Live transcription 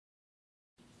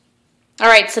All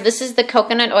right, so this is the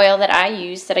coconut oil that I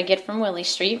use that I get from Willie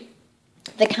Street.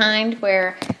 The kind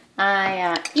where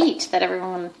I eat, that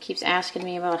everyone keeps asking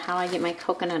me about how I get my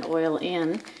coconut oil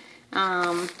in.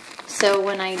 So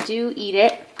when I do eat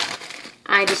it,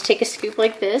 I just take a scoop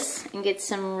like this and get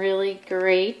some really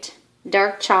great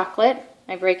dark chocolate.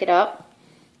 I break it up.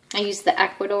 I use the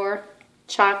Ecuador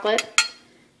chocolate,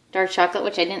 dark chocolate,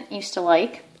 which I didn't used to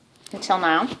like until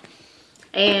now.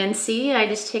 And see, I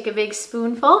just take a big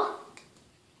spoonful.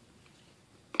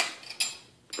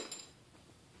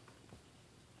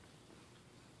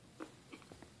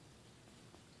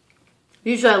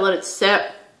 Usually I let it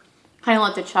sit, kind of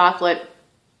let the chocolate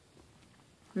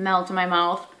melt in my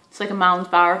mouth. It's like a Mounds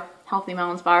bar, healthy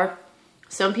Mounds bar.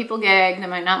 Some people gag, they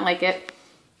might not like it,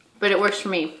 but it works for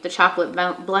me. The chocolate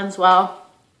blends well,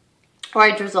 or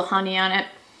I drizzle honey on it,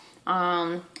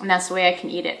 and that's the way I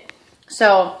can eat it.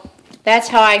 So that's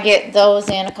how I get those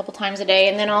in a couple times a day.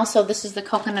 And then also this is the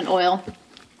coconut oil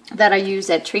that I use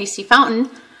that Tracy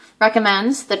Fountain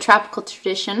recommends, the Tropical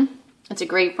Tradition. It's a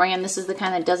great brand. This is the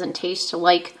kind that doesn't taste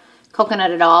like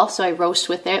coconut at all, so I roast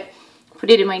with it, put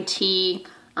it in my tea,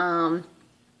 and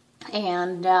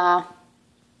do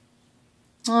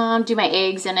my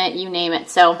eggs in it, you name it.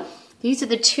 So these are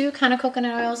the two kind of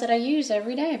coconut oils that I use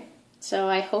every day. So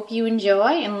I hope you enjoy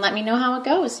and let me know how it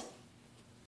goes.